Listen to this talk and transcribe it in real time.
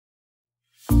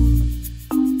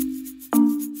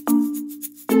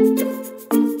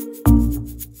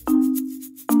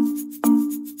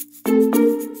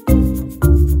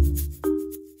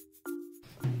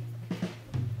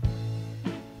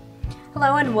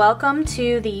and welcome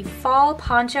to the Fall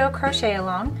Poncho Crochet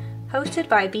Along, hosted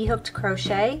by B.Hooked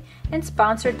Crochet and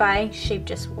sponsored by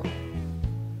Shape-Just-Wool.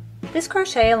 This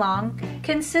crochet along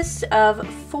consists of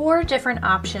 4 different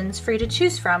options for you to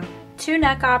choose from, 2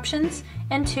 neck options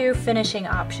and 2 finishing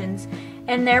options,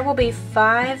 and there will be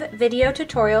 5 video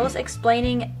tutorials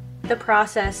explaining the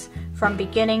process from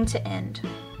beginning to end.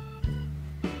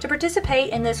 To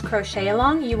participate in this crochet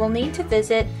along, you will need to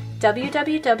visit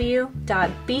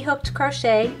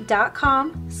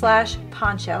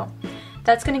www.bhookedcrochet.com/poncho.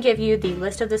 That's going to give you the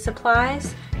list of the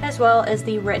supplies as well as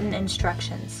the written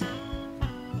instructions.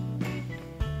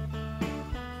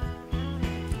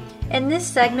 In this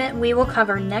segment, we will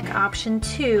cover neck option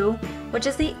 2, which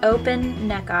is the open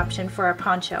neck option for our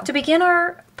poncho. To begin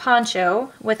our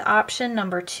poncho with option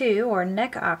number 2, or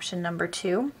neck option number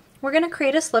 2, we're going to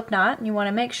create a slip knot, and you want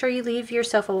to make sure you leave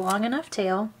yourself a long enough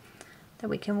tail that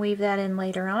we can weave that in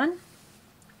later on.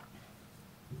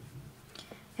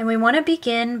 And we want to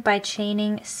begin by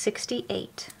chaining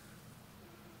 68.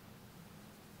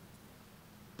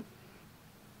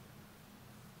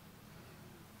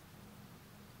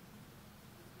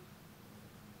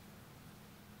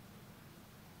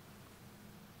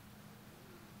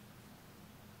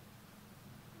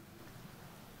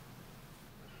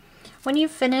 When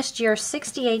you've finished your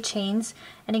 68 chains,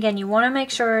 and again, you want to make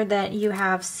sure that you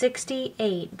have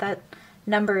 68. That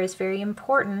number is very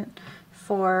important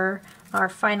for our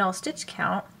final stitch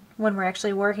count when we're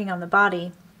actually working on the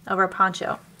body of our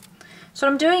poncho. So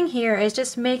what I'm doing here is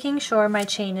just making sure my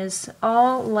chain is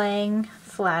all laying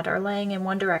flat or laying in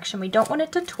one direction. We don't want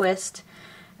it to twist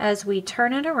as we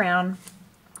turn it around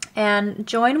and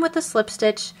join with the slip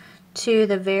stitch to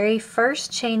the very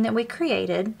first chain that we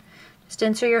created. Just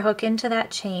insert your hook into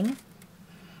that chain,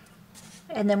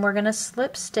 and then we're going to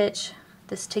slip stitch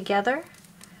this together,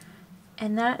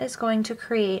 and that is going to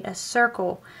create a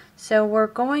circle. So we're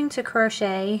going to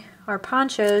crochet our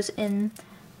ponchos in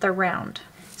the round.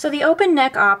 So the open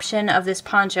neck option of this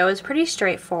poncho is pretty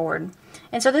straightforward,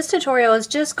 and so this tutorial is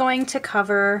just going to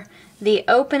cover the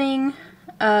opening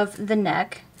of the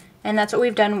neck, and that's what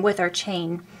we've done with our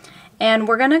chain. And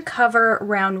we're going to cover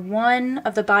round 1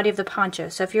 of the body of the poncho.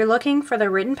 So if you're looking for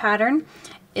the written pattern,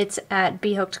 it's at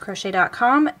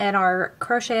bhookedcrochet.com at our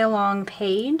crochet along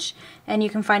page, and you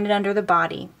can find it under the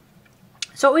body.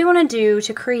 So what we want to do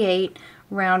to create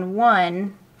round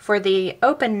 1 for the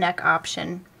open neck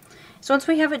option is, once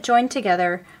we have it joined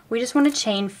together, we just want to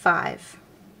chain 5.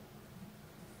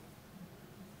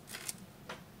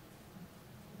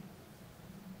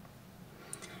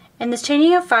 And this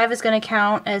chaining of 5 is going to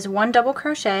count as 1 double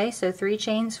crochet, so 3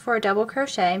 chains for a double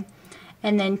crochet,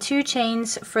 and then 2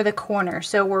 chains for the corner.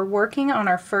 So we're working on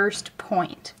our first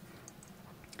point.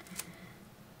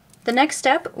 The next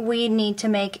step, we need to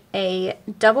make a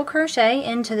double crochet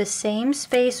into the same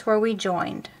space where we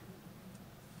joined.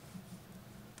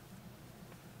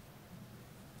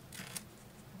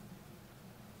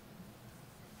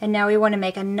 And now we want to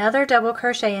make another double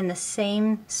crochet in the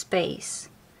same space.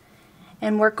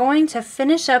 And we're going to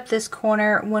finish up this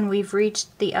corner when we've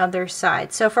reached the other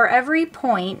side. So for every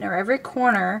point or every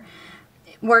corner,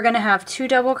 we're going to have 2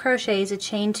 double crochets, a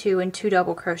chain 2, and 2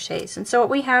 double crochets. And so what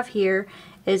we have here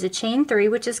is a chain 3,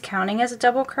 which is counting as a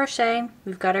double crochet.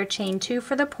 We've got our chain 2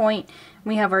 for the point, and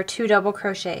we have our 2 double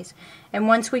crochets. And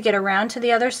once we get around to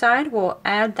the other side, we'll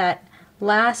add that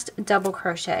last double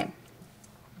crochet.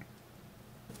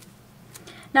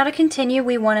 Now to continue,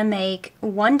 we want to make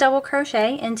 1 double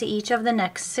crochet into each of the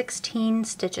next 16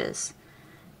 stitches.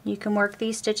 You can work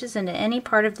these stitches into any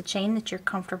part of the chain that you're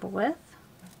comfortable with.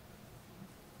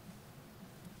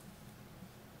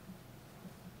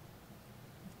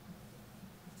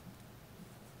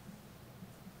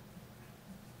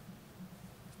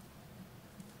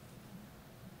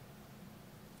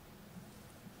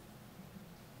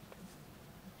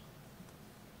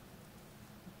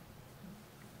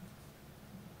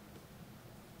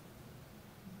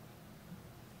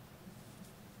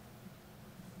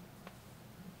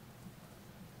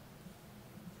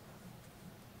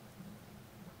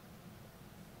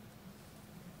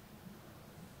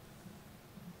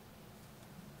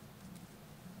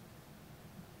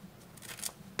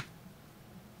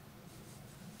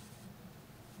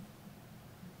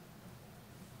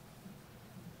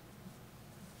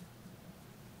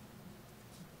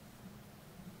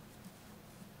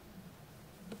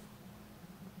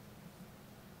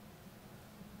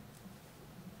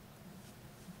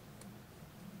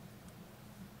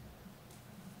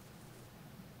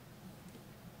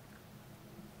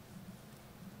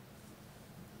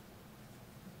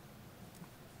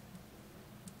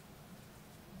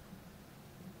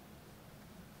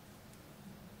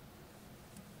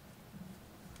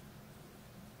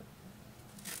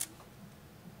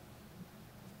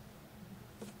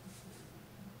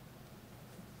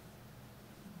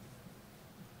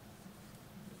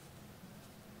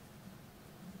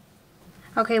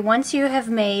 Okay, once you have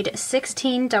made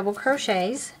 16 double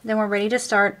crochets, then we're ready to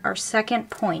start our second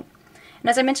point. And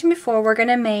as I mentioned before, we're going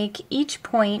to make each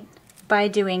point by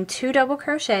doing 2 double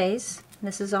crochets.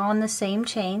 This is all in the same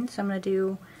chain, so I'm going to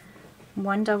do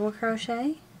 1 double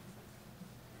crochet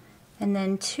and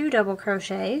then 2 double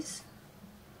crochets,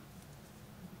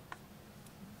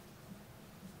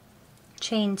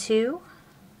 chain 2,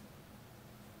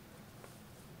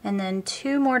 and then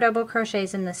 2 more double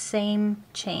crochets in the same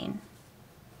chain.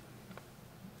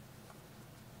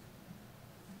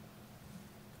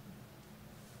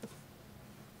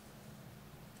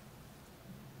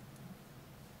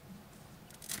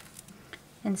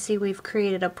 And see, we've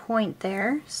created a point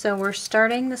there, so we're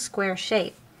starting the square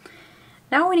shape.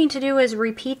 Now what we need to do is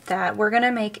repeat that. We're going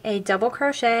to make a double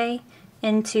crochet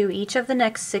into each of the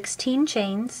next 16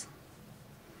 chains,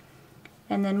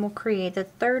 and then we'll create the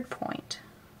third point.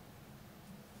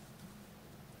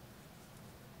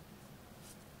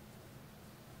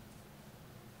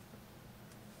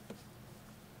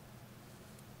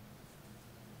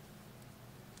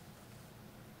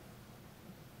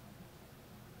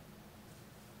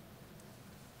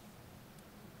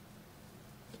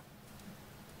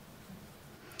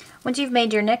 Once you've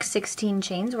made your next 16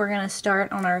 chains, we're going to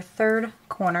start on our third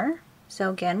corner. So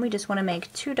again, we just want to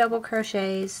make 2 double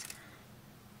crochets,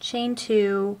 chain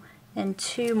 2, and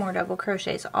 2 more double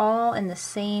crochets, all in the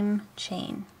same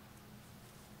chain.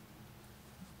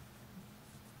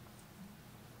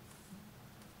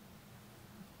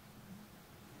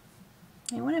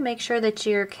 You want to make sure that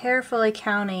you're carefully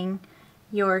counting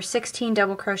your 16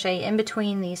 double crochet in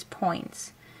between these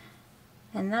points.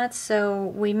 And that's so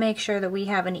we make sure that we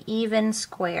have an even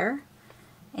square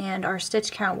and our stitch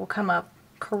count will come up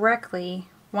correctly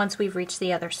once we've reached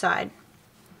the other side.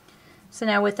 So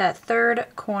now with that third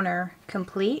corner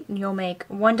complete, you'll make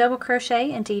 1 double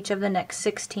crochet into each of the next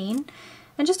 16.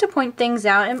 And just to point things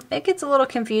out, and it gets a little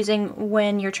confusing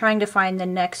when you're trying to find the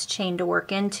next chain to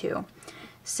work into.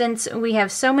 Since we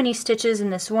have so many stitches in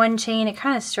this one chain, it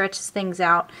kind of stretches things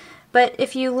out. But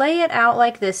if you lay it out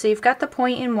like this, so you've got the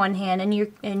point in one hand and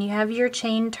you have your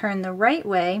chain turned the right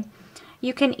way,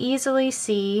 you can easily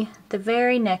see the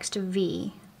very next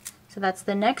V. So that's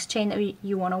the next chain that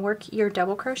you want to work your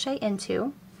double crochet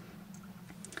into.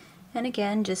 And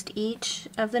again, just each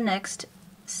of the next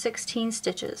 16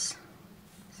 stitches.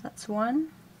 So that's 1,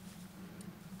 2.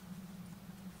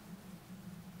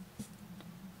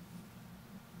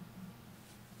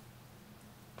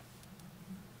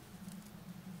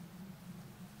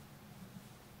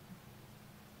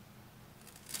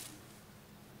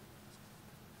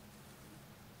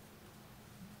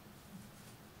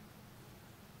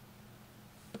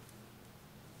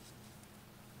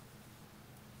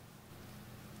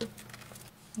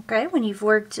 Okay, when you've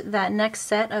worked that next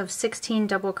set of 16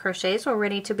 double crochets, we're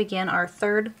ready to begin our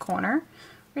third corner.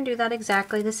 We're going to do that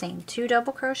exactly the same. 2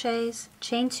 double crochets,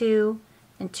 chain 2,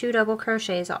 and 2 double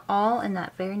crochets, all in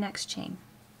that very next chain.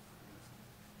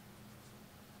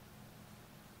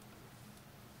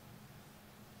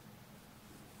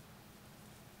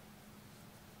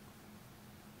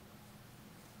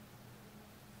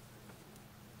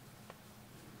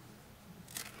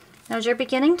 Now as you're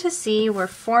beginning to see, we're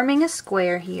forming a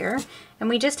square here, and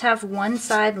we just have one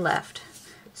side left.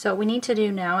 So what we need to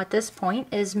do now at this point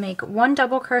is make 1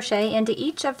 double crochet into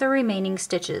each of the remaining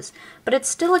stitches. But it's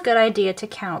still a good idea to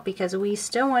count because we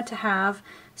still want to have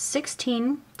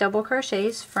 16 double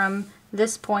crochets from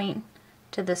this point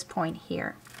to this point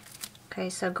here. Okay,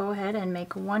 so go ahead and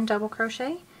make 1 double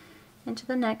crochet into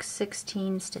the next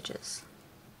 16 stitches.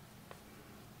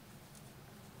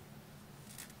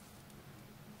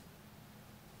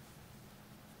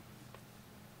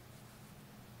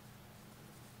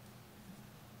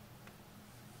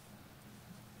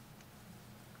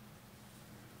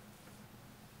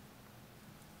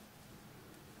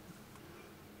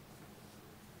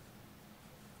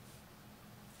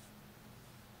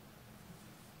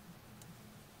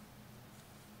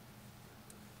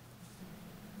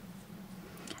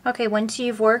 Okay, once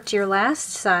you've worked your last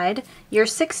side, your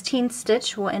 16th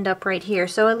stitch will end up right here.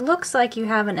 So it looks like you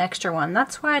have an extra one.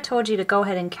 That's why I told you to go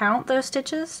ahead and count those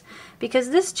stitches, because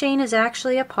this chain is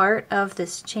actually a part of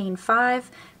this chain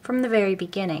 5 from the very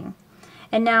beginning.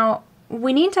 And now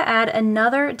we need to add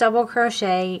another double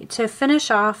crochet to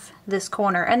finish off this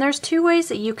corner. And there's 2 ways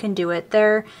that you can do it.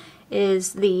 There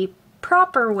is the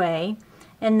proper way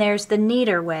and there's the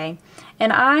neater way.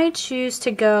 And I choose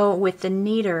to go with the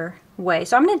neater way.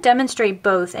 So I'm going to demonstrate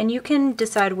both and you can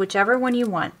decide whichever one you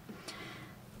want.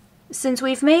 Since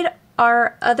we've made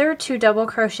our other 2 double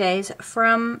crochets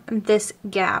from this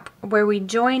gap where we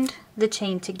joined the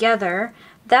chain together,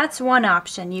 that's one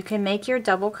option. You can make your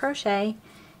double crochet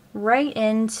right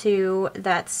into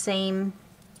that same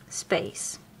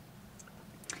space,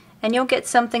 and you'll get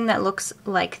something that looks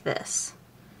like this.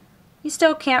 You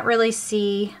still can't really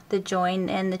see the join,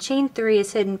 and the chain 3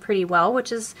 is hidden pretty well,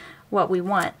 which is what we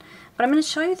want. But I'm going to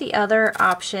show you the other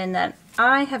option that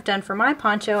I have done for my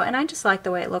poncho, and I just like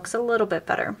the way it looks a little bit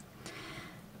better.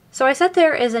 So I said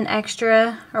there is an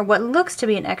extra, or what looks to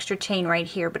be an extra chain right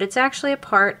here, but it's actually a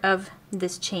part of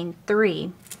this chain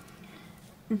 3.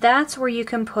 That's where you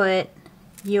can put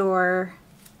your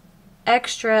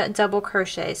extra double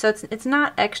crochet. So it's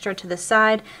not extra to the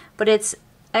side, but it's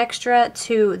extra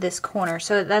to this corner.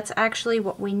 So that's actually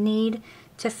what we need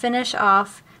to finish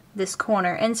off this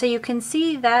corner. And so you can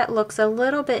see that looks a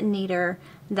little bit neater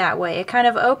that way. It kind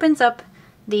of opens up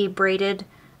the braided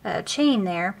chain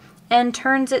there and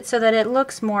turns it so that it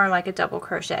looks more like a double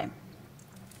crochet.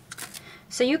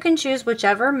 So you can choose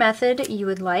whichever method you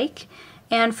would like.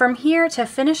 And from here, to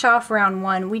finish off round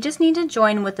 1, we just need to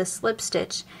join with a slip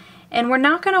stitch. And we're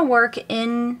not going to work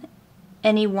in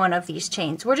any one of these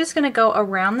chains. We're just going to go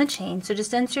around the chain. So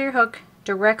just insert your hook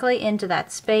directly into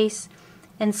that space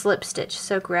and slip stitch.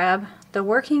 So grab the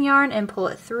working yarn and pull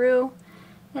it through,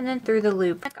 and then through the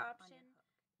loop.